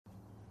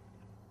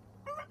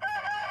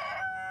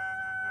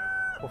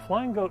Well,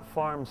 Flying Goat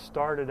Farm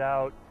started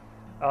out,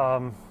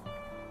 I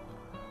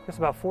guess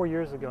about 4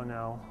 years ago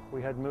now.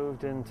 We had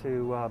moved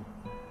into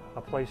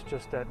a place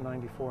just at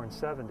 94 and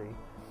 70,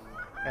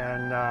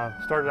 and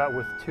started out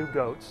with 2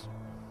 goats.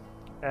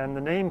 And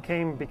the name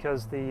came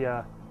because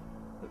the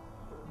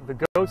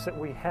goats that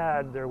we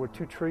had, there were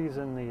 2 trees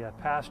in the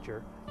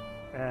pasture,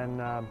 and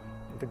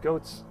the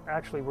goats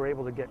actually were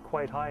able to get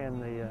quite high in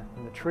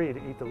the tree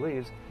to eat the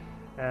leaves.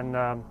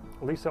 And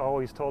Lisa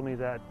always told me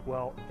that,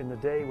 well, in the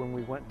day when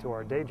we went to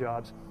our day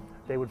jobs,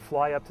 they would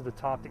fly up to the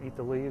top to eat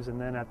the leaves,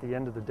 and then at the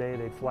end of the day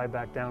they'd fly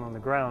back down on the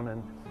ground,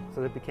 and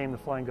so that became the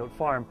Flying Goat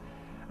Farm.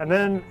 And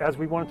then as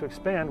we wanted to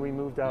expand, we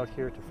moved out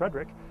here to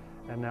Frederick,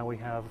 and now we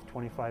have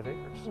 25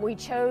 acres. We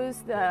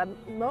chose the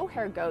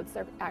mohair goats.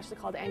 They're actually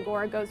called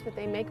Angora goats, but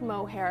they make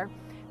mohair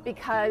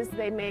because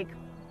they make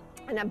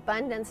an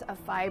abundance of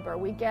fiber.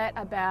 We get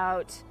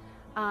about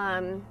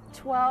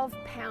 12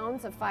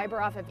 pounds of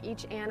fiber off of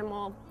each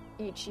animal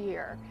each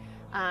year.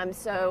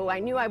 So I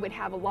knew I would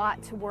have a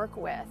lot to work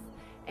with.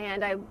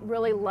 And I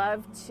really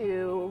love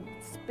to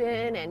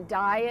spin and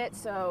dye it,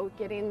 so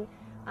getting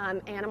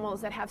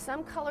animals that have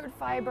some colored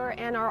fiber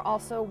and are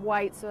also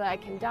white so that I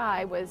can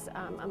dye was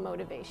a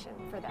motivation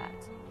for that.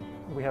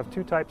 We have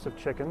 2 types of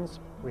chickens.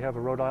 We have a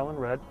Rhode Island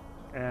Red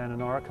and an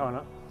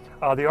Araucana.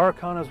 The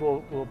Araucanas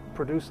will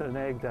produce an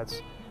egg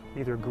that's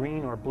either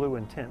green or blue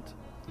in tint,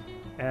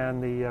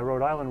 and the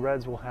Rhode Island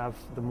Reds will have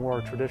the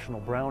more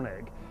traditional brown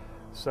egg.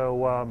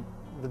 So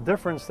the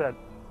difference that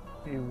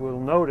you will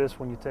notice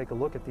when you take a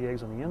look at the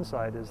eggs on the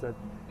inside is that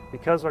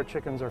because our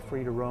chickens are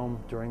free to roam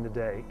during the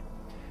day,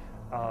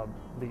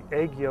 the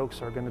egg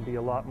yolks are going to be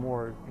a lot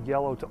more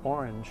yellow to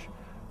orange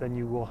than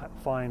you will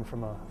find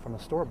from a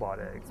store-bought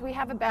egg. We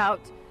have about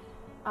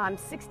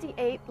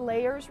 68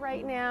 layers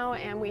right now,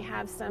 and we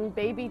have some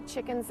baby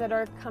chickens that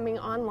are coming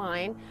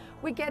online.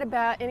 We get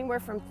about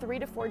anywhere from 3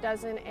 to 4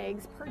 dozen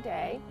eggs per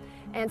day,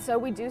 and so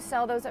we do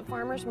sell those at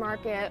farmers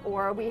market,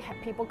 or we have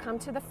people come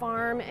to the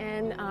farm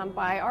and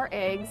buy our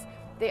eggs.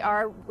 They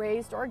are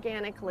raised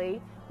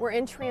organically. We're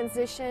in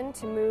transition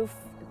to move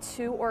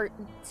to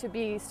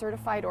be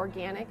certified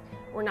organic.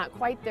 We're not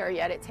quite there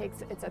yet.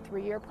 It's a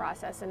 3-year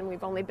process, and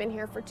we've only been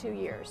here for 2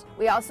 years.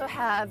 We also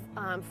have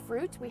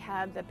fruit. We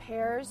have the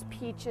pears,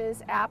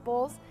 peaches,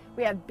 apples.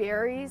 We have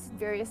berries,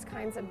 various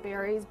kinds of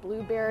berries,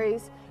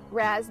 blueberries,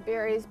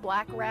 raspberries,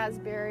 black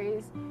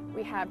raspberries.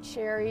 We have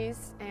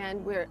cherries,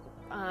 and we're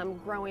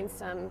growing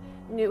some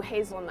new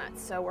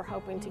hazelnuts, so we're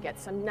hoping to get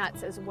some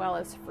nuts as well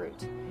as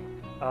fruit.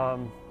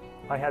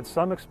 I had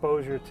some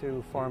exposure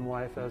to farm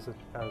life as a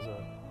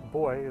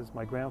boy, as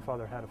my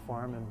grandfather had a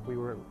farm, and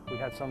we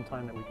had some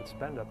time that we could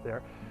spend up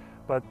there.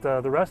 But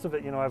the rest of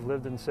it, you know, I've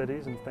lived in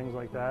cities and things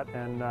like that,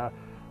 and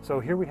so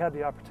here we had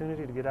the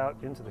opportunity to get out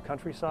into the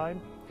countryside,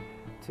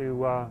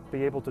 to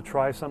be able to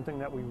try something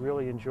that we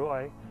really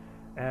enjoy,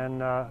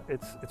 and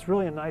it's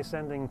really a nice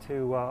ending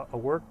to a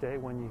work day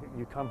when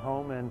you come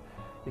home and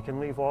you can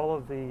leave all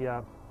of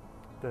the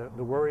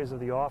worries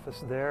of the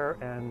office there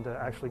and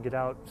actually get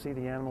out, see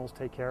the animals,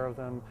 take care of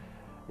them,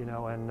 you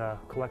know, and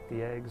collect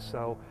the eggs.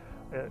 So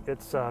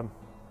it's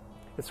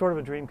sort of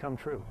a dream come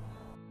true.